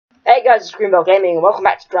guys, it's Greenbelt Gaming, and welcome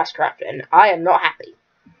back to Jurassic Craft, and I am not happy.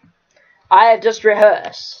 I have just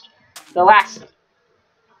rehearsed the last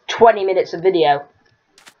 20 minutes of video,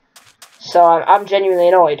 so I'm genuinely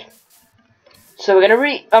annoyed. So I'm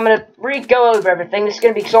gonna go over everything. This is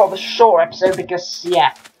gonna be sort of a short episode because,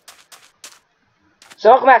 yeah. So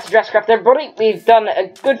welcome back to Jurassic Craft, everybody. We've done a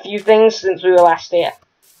good few things since we were last here.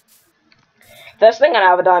 First thing, I now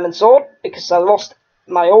have a diamond sword because I lost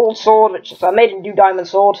my old sword, so I made a new diamond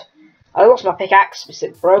sword. I lost my pickaxe because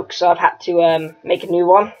it broke, so I've had to make a new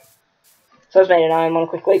one. So I just made an iron one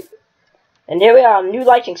quickly. And here we are, new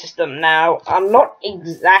lighting system. Now, I'm not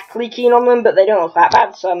exactly keen on them, but they don't look that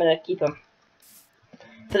bad, so I'm going to keep them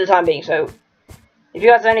for the time being. So, if you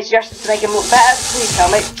guys have any suggestions to make them look better, please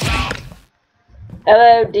tell me.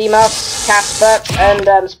 Hello, Demas, Casper,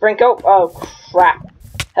 and Sprinkle. Oh, crap.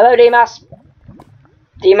 Hello, Demas.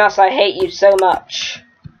 Demas, I hate you so much.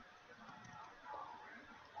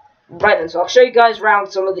 Right then, so I'll show you guys around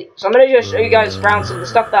some of the... So I'm going to just show you guys around some of the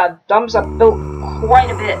stuff that I've done. So I've built quite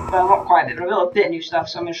a bit, well not quite a bit, but I built a bit of new stuff,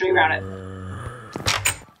 so I'm going to show you around it.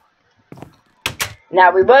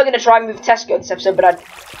 Now, we were going to try and move Tesco this episode, but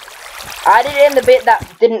I did it in the bit that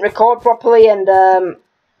didn't record properly, and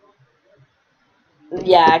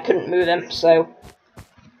yeah, I couldn't move him, so...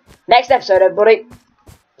 Next episode, everybody.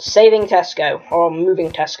 Saving Tesco, or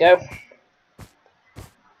moving Tesco.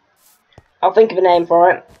 I'll think of a name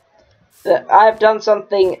for it. But I've done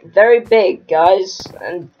something very big, guys,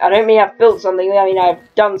 and I don't mean I've built something, I mean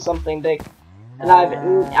I've done something big. And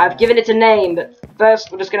I've given it a name, but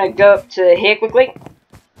first we're just going to go up to here quickly.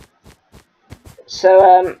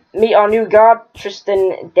 So, meet our new guard,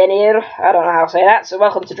 Tristan Denier. I don't know how to say that. So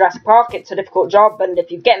welcome to Jurassic Park. It's a difficult job, and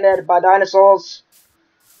if you get murdered by dinosaurs,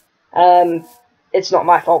 it's not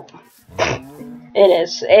my fault. It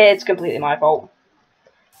is. It's completely my fault.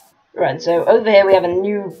 Right, so over here we have a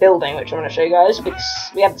new building, which I'm going to show you guys, because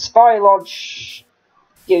we have the Safari Lodge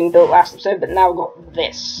getting built last episode, but now we've got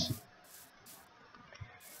this.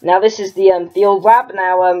 Now this is the field lab.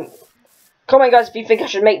 Now, comment guys if you think I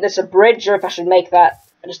should make this a bridge, or if I should make that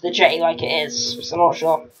just a jetty like it is, because I'm not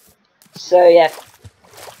sure. So yeah,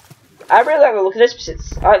 I really like the look of this,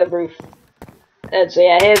 because I like the roof. And so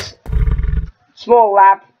yeah, here's small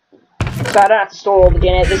lab, so I don't have to store all the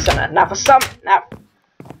DNA this summer. Now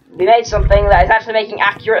we made something that is actually making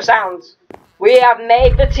accurate sounds. We have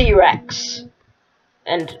made the T-Rex.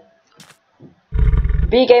 And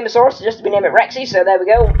Dinosaurs suggested we name it Rexy, so there we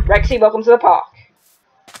go. Rexy, welcome to the park.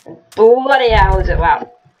 And bloody hell is it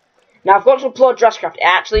loud. Now I've got to applaud Jurassic Craft. It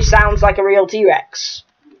actually sounds like a real T-Rex.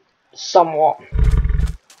 Somewhat.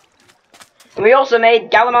 And we also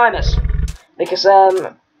made Gallimimus. Because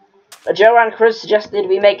Joe and Chris suggested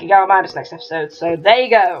we make a Gallimimus next episode. So there you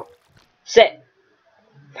go. Sit.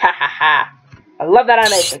 Ha ha ha. I love that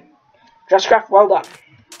animation. Jurassic Craft, well done.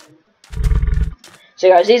 So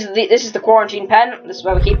guys, this is the quarantine pen. This is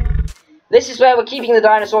where we're keeping the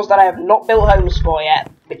dinosaurs that I have not built homes for yet,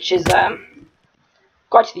 which is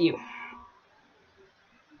quite a few.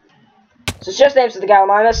 So it's just names of the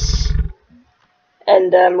Gallimimus.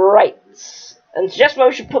 And right. And suggest where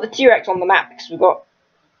we should put the T-Rex on the map, because we've got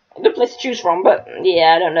a good place to choose from, but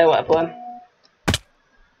yeah, I don't know where to put him.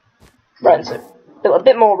 Right, so built a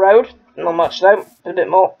bit more road, not much though, a bit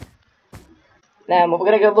more. Now what we're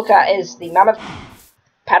gonna go look at is the mammoth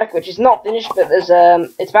paddock, which is not finished, but there's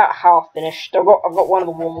it's about half finished. I've got one of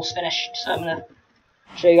the walls finished, so I'm gonna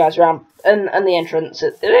show you guys around and the entrance.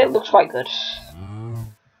 It looks quite good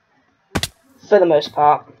for the most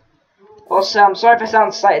part. Also, I'm sorry if I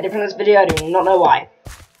sound slightly different in this video. I do not know why.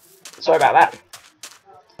 Sorry about that.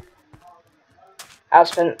 I've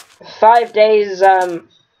spent 5 days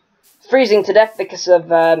freezing to death because of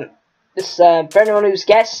this. For anyone who's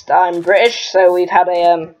guessed, I'm British, so we've had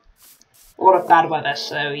a lot of bad weather.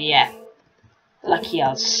 So yeah, lucky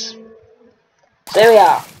us. So here we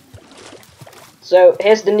are. So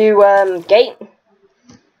here's the new gate.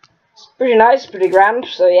 It's pretty nice, pretty grand.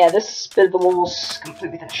 So yeah, this bit of the wall's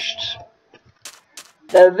completely finished.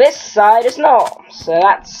 Though this side is not. So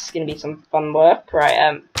that's gonna be some fun work.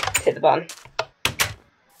 Right, hit the button.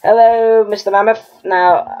 Hello, Mr. Mammoth.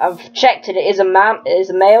 Now, I've checked it is a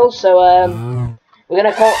male, so, we're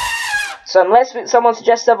gonna call... So, unless someone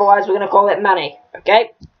suggests otherwise, we're gonna call it Manny,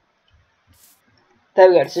 okay? There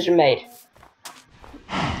we go, decision made.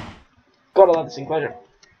 Gotta love this enclosure.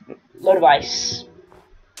 Load of ice.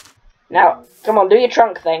 Now, come on, do your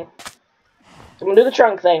trunk thing. Come on, do the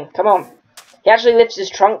trunk thing, come on. He actually lifts his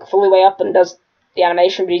trunk fully way up and does the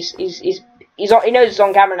animation, but he knows it's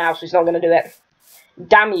on camera now, so he's not gonna do it.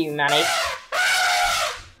 Damn you, Manny.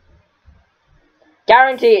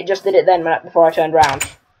 Guarantee it just did it then before I turned round.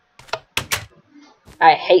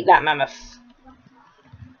 I hate that mammoth.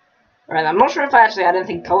 Right, I'm not sure if I actually had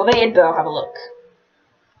anything cultivated, but I'll have a look.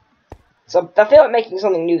 So, I feel like making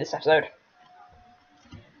something new this episode.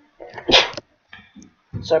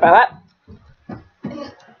 Sorry about that.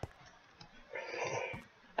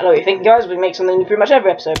 I know what you're thinking, guys. We make something new pretty much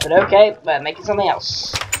every episode, but okay, we're making something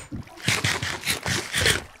else.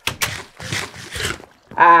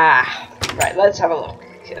 Right, let's have a look.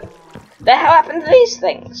 The hell happened to these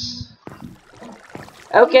things?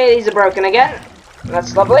 Okay, these are broken again.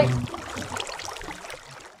 That's lovely.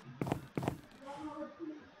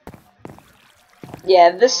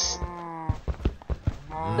 Yeah, this...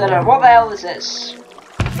 I don't know what the hell this is.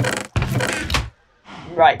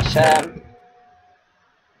 Right,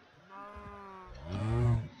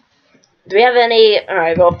 do we have any...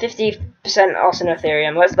 Alright, well, 50%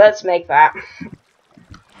 Oceanotherium. Let's make that.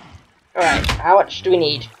 Alright, how much do we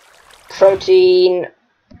need? Protein...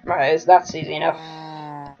 Right, that's easy enough.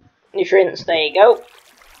 Nutrients, there you go.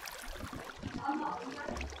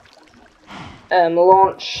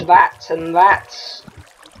 Launch that and that.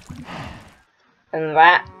 And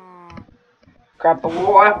that. Grab the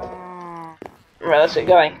water. Right, let's get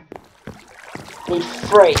going. Need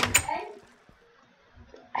 3.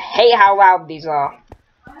 I hate how loud these are.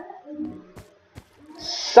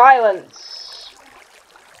 Silence!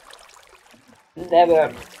 There we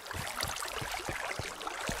go.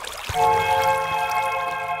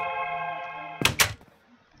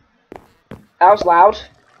 That was loud.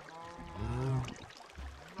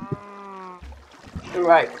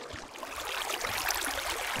 Right.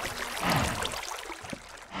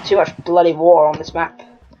 Too much bloody war on this map.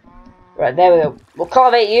 Right, there we go. We'll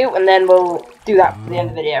cultivate you, and then we'll do that at the end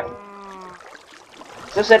of the video.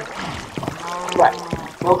 So I said, right,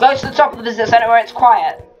 we'll go to the top of the visitor center where it's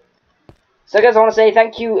quiet. So guys, I want to say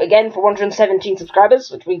thank you again for 117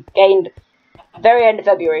 subscribers, which we gained at the very end of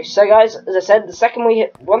February. So guys, as I said,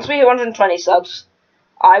 once we hit 120 subs,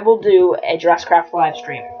 I will do a Jurassic Craft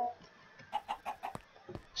Livestream.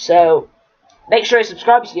 So, make sure you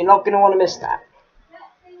subscribe, so you're not going to want to miss that.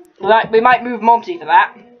 We might move Monty for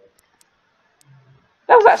that.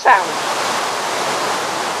 What was that sound?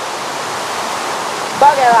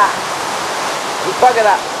 Bugger that! You bugger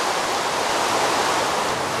that.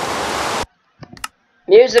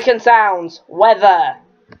 Music and sounds. Weather.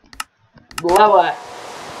 Lower.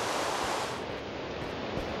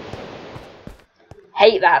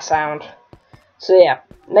 Hate that sound. So yeah,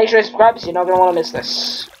 make sure you subscribe, so you're not going to want to miss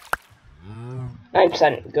this.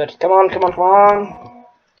 9%. Good. Come on, come on, come on.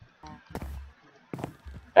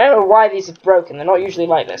 I don't know why these are broken. They're not usually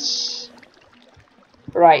like this.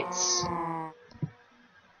 Right.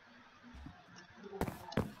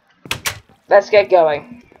 Let's get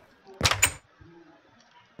going.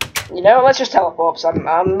 You know, let's just teleport, because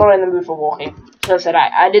I'm not in the mood for walking. So I said,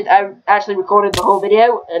 I actually recorded the whole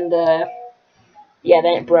video, and, yeah,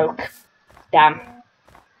 then it broke. Damn.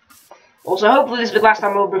 Also, hopefully this is the last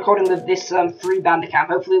time we'll be recording this free Bandicam.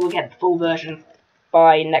 Hopefully we'll get the full version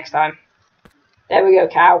by next time. There we go,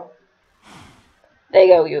 cow. There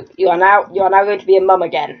you go. You are now going to be a mum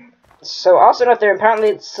again. So also note there, apparently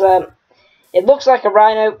it looks like a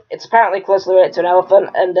rhino. It's apparently closely related to an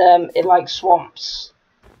elephant, and it likes swamps.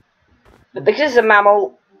 But because it's a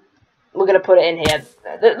mammal, we're gonna put it in here.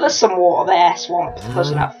 There's some water there, swamp,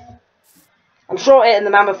 close enough. I'm sure it and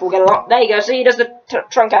the mammoth will get along. There you go. See, he does the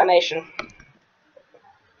trunk animation.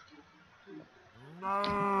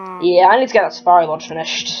 Yeah, I need to get that safari lodge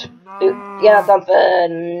finished. Get that done for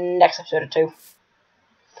next episode or 2.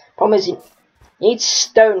 Problem is, you need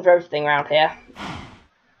stone for everything around here.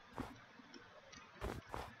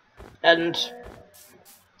 And,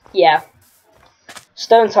 yeah.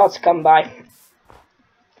 Stone's hard to come by.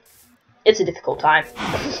 It's a difficult time.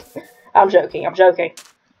 I'm joking, I'm joking.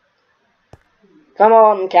 Come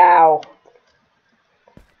on, cow.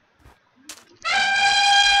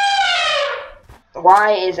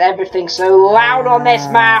 Why is everything so loud on this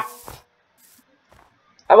map?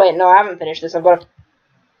 Oh wait, no, I haven't finished this. I've got to...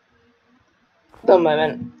 One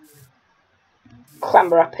moment.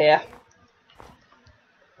 Clamber up here.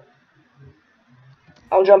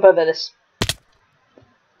 I'll jump over this.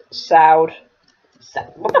 What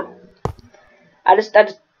the? I just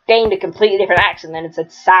gained a completely different accent then. It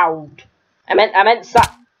said sound. I meant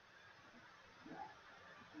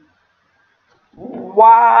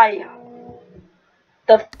Why?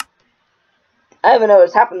 I don't even know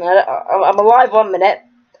what's happening. I'm alive 1 minute.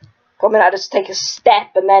 1 minute I just take a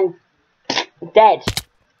step and then dead.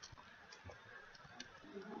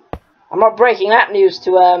 I'm not breaking that news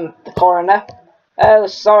to the coroner. Oh,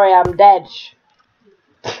 sorry, I'm dead.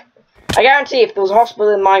 I guarantee if there was a hospital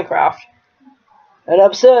in Minecraft, An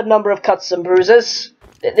absurd number of cuts and bruises.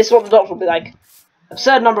 This is what the doctor will be like.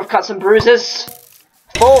 Absurd number of cuts and bruises.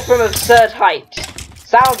 Fall from absurd height.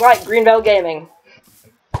 Sounds like Greenbelt Gaming.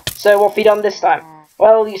 So what have we done this time?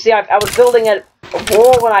 Well, you see, I was building a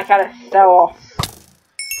wall when I kind of fell off.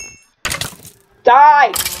 Die!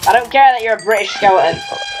 I don't care that you're a British skeleton.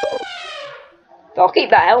 I'll keep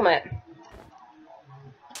that helmet.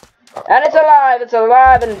 And it's alive,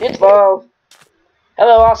 and it's full.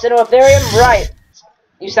 Hello, Arsinotherium. Right.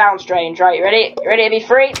 You sound strange, right? You ready? You ready to be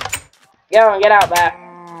free? Go and get out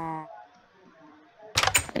there.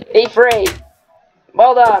 Be free.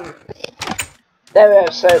 Well done. There we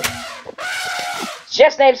go, so...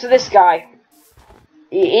 Just names for this guy.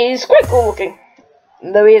 He's quite cool looking.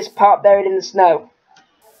 Though he is part buried in the snow.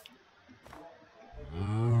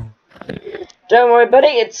 Don't worry, buddy.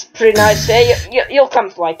 It's pretty nice here. You'll come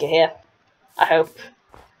to like it here. I hope.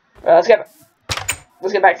 Well, let's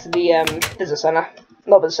get back to the visitor center.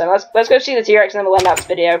 Not visitor center. Let's go see the T-Rex and then we'll end out this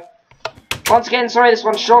video. Once again, sorry this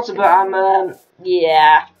one's shorter, but I'm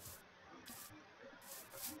yeah.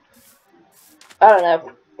 I don't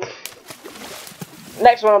know.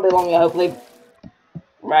 Next one will be longer, hopefully.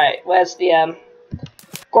 Right, where's the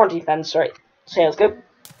quarantine fence? Sorry. So let's go.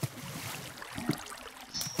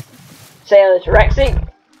 Say hello to Rexy.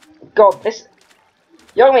 God,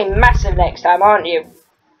 you're gonna be massive next time, aren't you?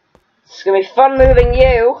 It's gonna be fun moving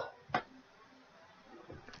you.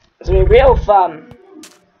 It's gonna be real fun.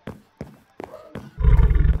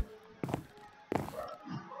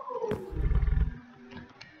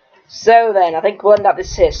 So then, I think we'll end up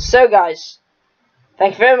this here. So guys,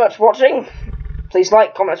 thank you very much for watching. Please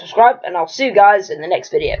like, comment, subscribe, and I'll see you guys in the next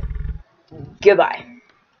video. Goodbye.